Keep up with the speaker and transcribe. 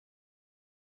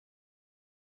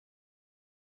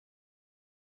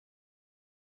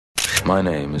My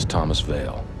name is Thomas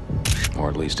Vale, or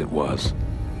at least it was.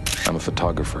 I'm a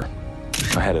photographer.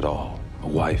 I had it all. A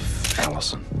wife,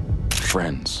 Allison,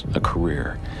 friends, a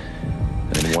career.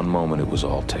 And in one moment it was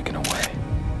all taken away.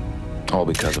 All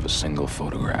because of a single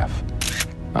photograph.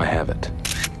 I have it.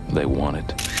 They want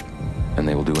it. And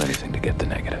they will do anything to get the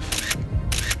negative.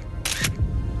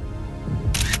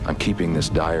 I'm keeping this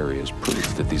diary as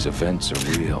proof that these events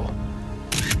are real.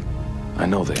 I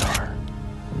know they are.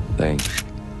 They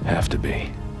have to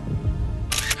be.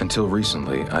 Until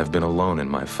recently, I've been alone in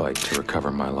my fight to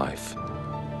recover my life.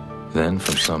 Then,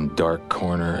 from some dark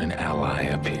corner, an ally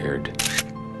appeared.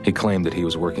 He claimed that he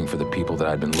was working for the people that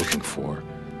I'd been looking for,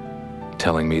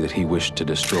 telling me that he wished to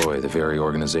destroy the very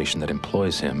organization that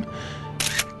employs him.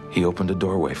 He opened a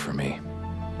doorway for me.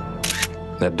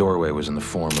 That doorway was in the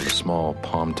form of a small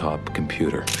palm-top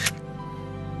computer.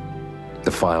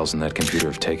 The files in that computer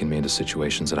have taken me into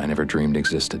situations that I never dreamed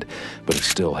existed, but it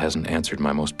still hasn't answered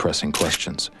my most pressing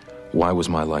questions. Why was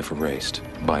my life erased?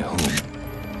 By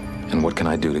whom? And what can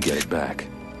I do to get it back?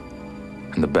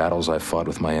 And the battles I've fought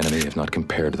with my enemy have not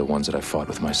compared to the ones that I've fought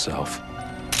with myself.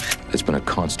 It's been a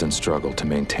constant struggle to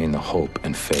maintain the hope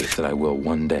and faith that I will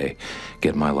one day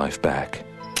get my life back.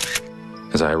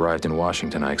 As I arrived in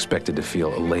Washington, I expected to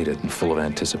feel elated and full of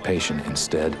anticipation.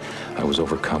 Instead, I was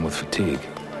overcome with fatigue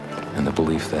and the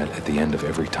belief that at the end of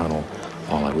every tunnel,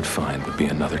 all I would find would be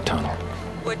another tunnel.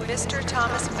 Would Mr.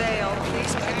 Thomas Vale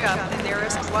please pick up the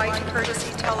nearest white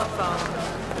courtesy telephone?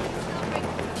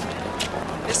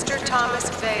 Mr. Thomas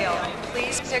Vale,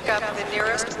 please pick up the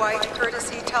nearest white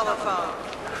courtesy telephone.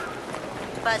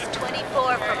 Bus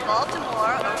 24 from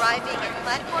Baltimore arriving in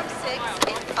platform 6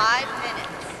 in 5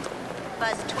 minutes.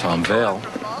 Bus 24 Tom Vale.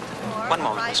 from Baltimore. One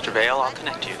moment, Mr. Vale, I'll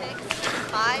connect you. 6 in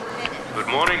 5 minutes. Good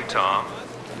morning, Tom.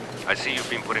 I see you've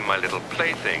been putting my little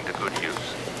plaything to good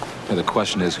use. Now, the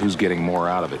question is, who's getting more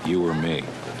out of it, you or me?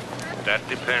 That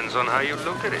depends on how you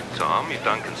look at it, Tom. You've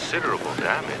done considerable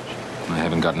damage. I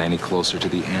haven't gotten any closer to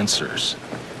the answers.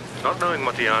 Not knowing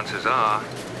what the answers are,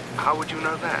 how would you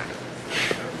know that?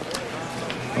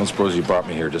 I don't suppose you brought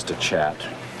me here just to chat.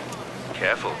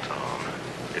 Careful, Tom.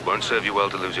 It won't serve you well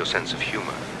to lose your sense of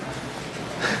humor.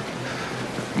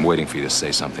 I'm waiting for you to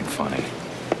say something funny.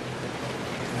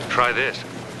 Try this.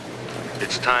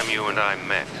 It's time you and I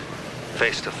met,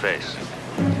 face to face.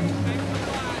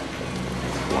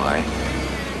 Why?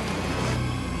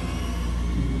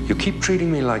 You keep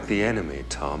treating me like the enemy,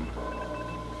 Tom.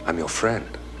 I'm your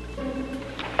friend.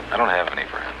 I don't have any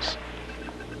friends.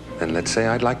 Then let's say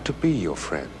I'd like to be your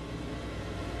friend.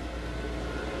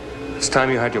 It's time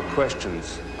you had your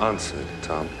questions answered,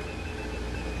 Tom.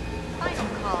 Final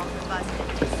call for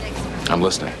bus 56 from I'm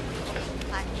listening.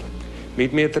 platform.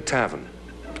 Meet me at the tavern.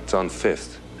 It's on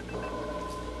 5th.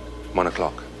 1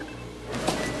 o'clock.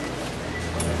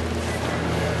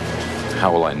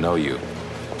 How will I know you?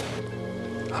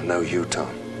 I'll know you,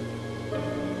 Tom.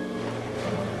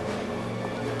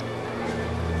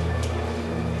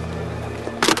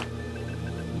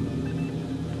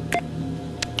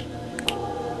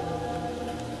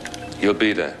 You'll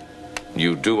be there.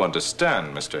 You do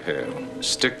understand, Mr. Hale.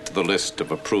 Stick to the list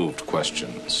of approved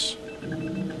questions.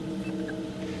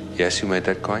 Yes, you made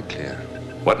that quite clear.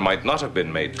 What might not have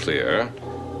been made clear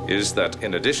is that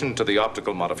in addition to the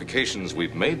optical modifications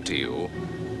we've made to you,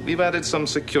 we've added some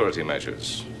security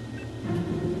measures.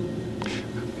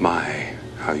 My,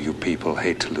 how you people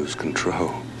hate to lose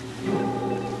control.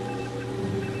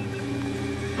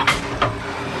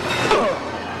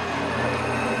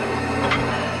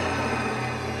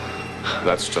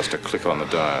 That's just a click on the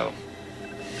dial.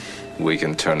 We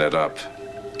can turn it up.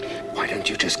 Why don't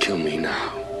you just kill me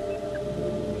now?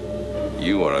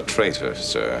 You are a traitor,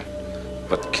 sir.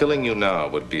 But killing you now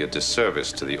would be a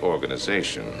disservice to the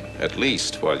organization, at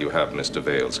least while you have Mr.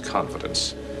 Vale's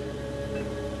confidence.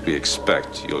 We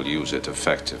expect you'll use it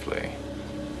effectively.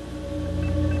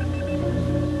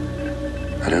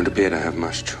 I don't appear to have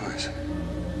much choice.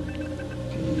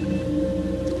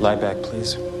 Lie back,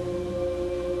 please.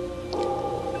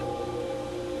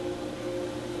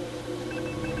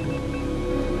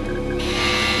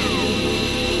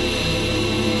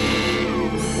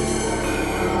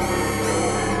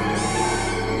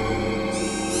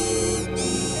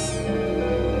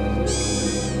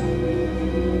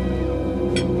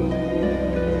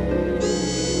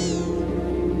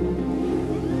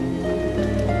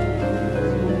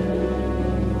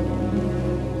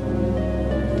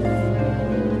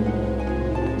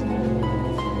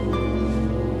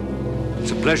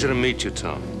 Pleasure to meet you,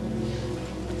 Tom.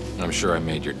 I'm sure I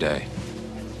made your day.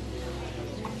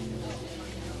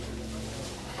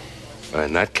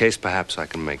 In that case, perhaps I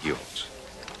can make yours.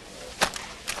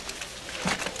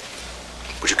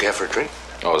 care for a drink?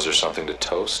 Oh, is there something to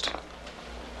toast?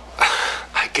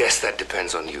 I guess that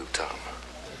depends on you, Tom.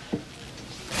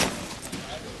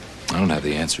 I don't have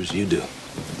the answers, you do.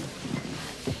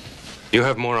 You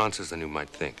have more answers than you might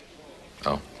think.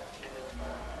 Oh?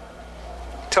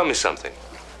 Tell me something.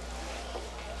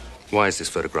 Why is this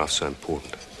photograph so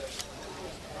important?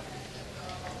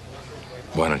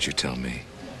 Why don't you tell me?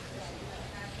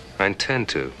 I intend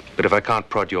to, but if I can't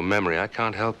prod your memory, I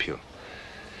can't help you.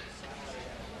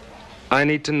 I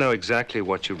need to know exactly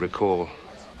what you recall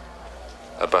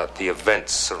about the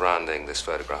events surrounding this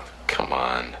photograph. Come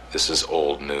on, this is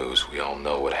old news. We all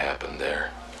know what happened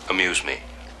there. Amuse me.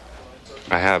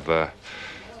 I have a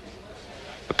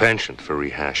penchant for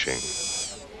rehashing.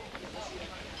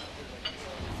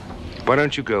 Why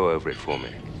don't you go over it for me?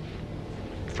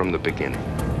 From the beginning.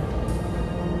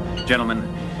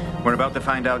 Gentlemen, we're about to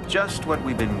find out just what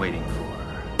we've been waiting for.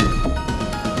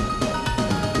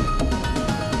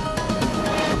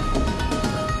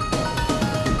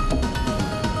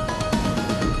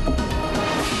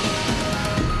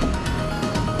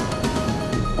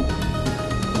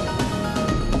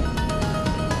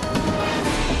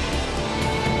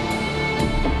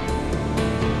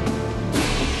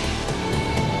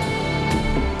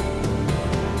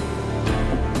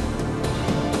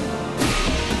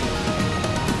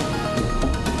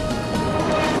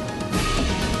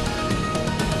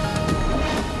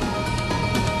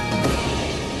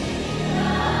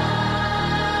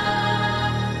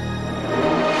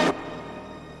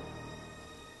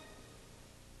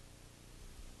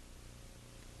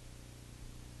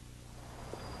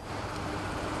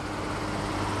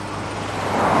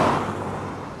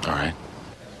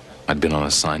 I'd been on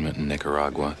assignment in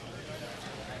Nicaragua.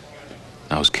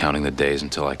 I was counting the days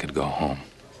until I could go home.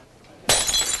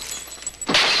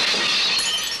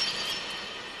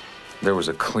 There was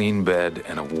a clean bed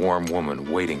and a warm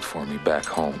woman waiting for me back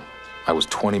home. I was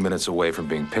 20 minutes away from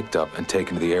being picked up and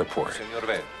taken to the airport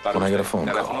when I got a phone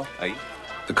call.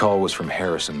 The call was from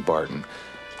Harrison Barton.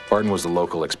 Barton was the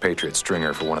local expatriate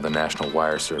stringer for one of the national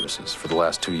wire services. For the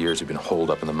last 2 years, he'd been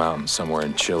holed up in the mountains somewhere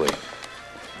in Chile.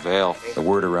 Vale. The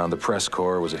word around the press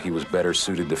corps was that he was better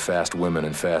suited to fast women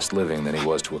and fast living than he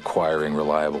was to acquiring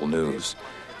reliable news.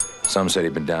 Some said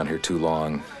he'd been down here too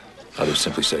long. Others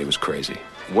simply said he was crazy.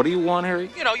 What do you want, Harry?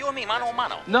 You know, you and me, mano a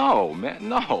mano. No, man,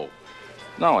 no.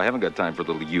 No, I haven't got time for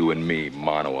little you and me,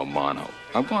 mano a mano.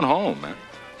 I'm going home, man.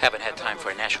 Haven't had time for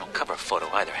a national cover photo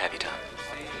either, have you, Tom?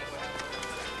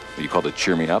 You called to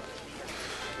cheer me up?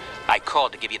 I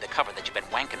called to give you the cover that you've been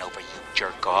wanking over, you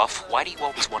jerk off. Why do you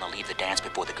always want to leave the dance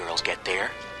before the girls get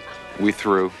there? We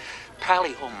through.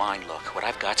 Pally, oh mine, look. What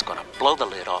I've got's gonna blow the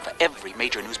lid off of every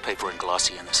major newspaper and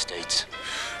glossy in the States.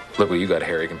 Look what you got,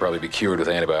 Harry. Can probably be cured with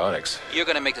antibiotics. You're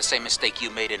gonna make the same mistake you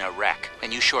made in Iraq.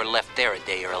 And you sure left there a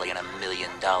day early and $1 million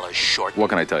short. What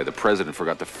can I tell you? The president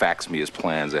forgot to fax me his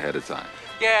plans ahead of time.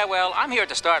 Yeah, well, I'm here at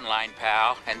the starting line,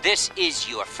 pal. And this is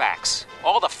your fax.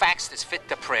 All the facts that's fit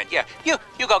to print. Yeah, you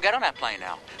go get on that plane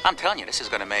now. I'm telling you, this is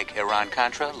gonna make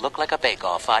Iran-Contra look like a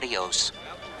bake-off. Adios.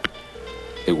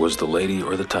 It was the lady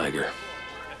or the tiger.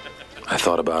 I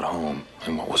thought about home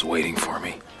and what was waiting for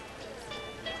me.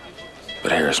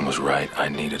 But Harrison was right. I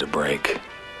needed a break.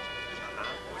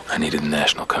 I needed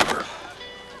national cover.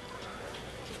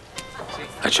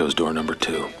 I chose door number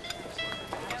 2.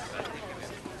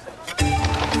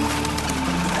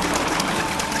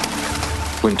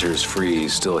 Winter's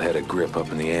freeze still had a grip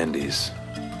up in the Andes,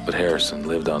 but Harrison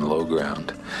lived on low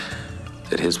ground.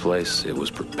 At his place, it was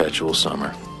perpetual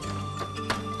summer.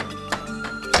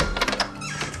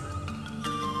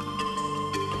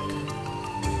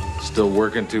 Still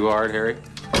working too hard, Harry?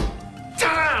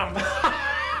 Tom!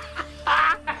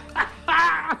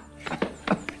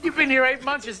 You've been here 8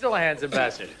 months, you're still a handsome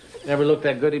bastard. Never looked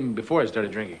that good even before I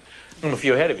started drinking. I'm a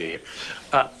few ahead of you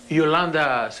here.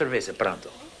 Yolanda Cerveza, pronto.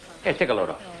 Here, take a load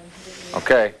off.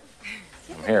 Okay.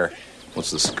 I'm here.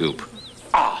 What's the scoop?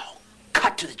 Oh,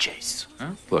 cut to the chase.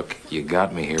 Huh? Look, you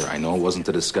got me here. I know it wasn't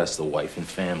to discuss the wife and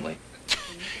family.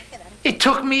 It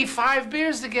took me 5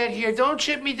 beers to get here. Don't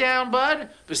chip me down, bud.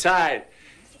 Besides,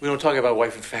 we don't talk about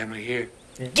wife and family here.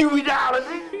 Do we,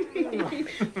 darling?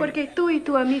 Porque tú y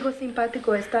tu amigo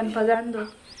simpático están pagando.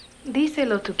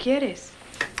 Díselo, tú quieres.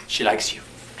 She likes you.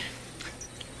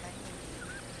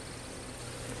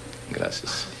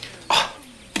 Gracias. Oh,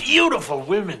 beautiful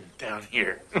women down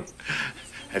here.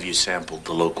 Have you sampled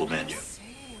the local menu?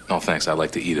 No, thanks. I'd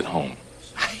like to eat at home.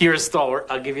 You're a stalwart,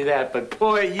 I'll give you that. But,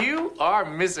 boy, you are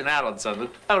missing out on something.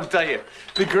 I'll tell you,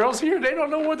 the girls here, they don't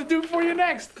know what to do for you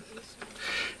next.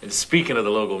 And speaking of the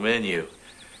local menu,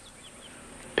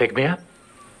 pick me up.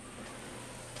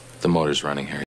 The motor's running, Harry.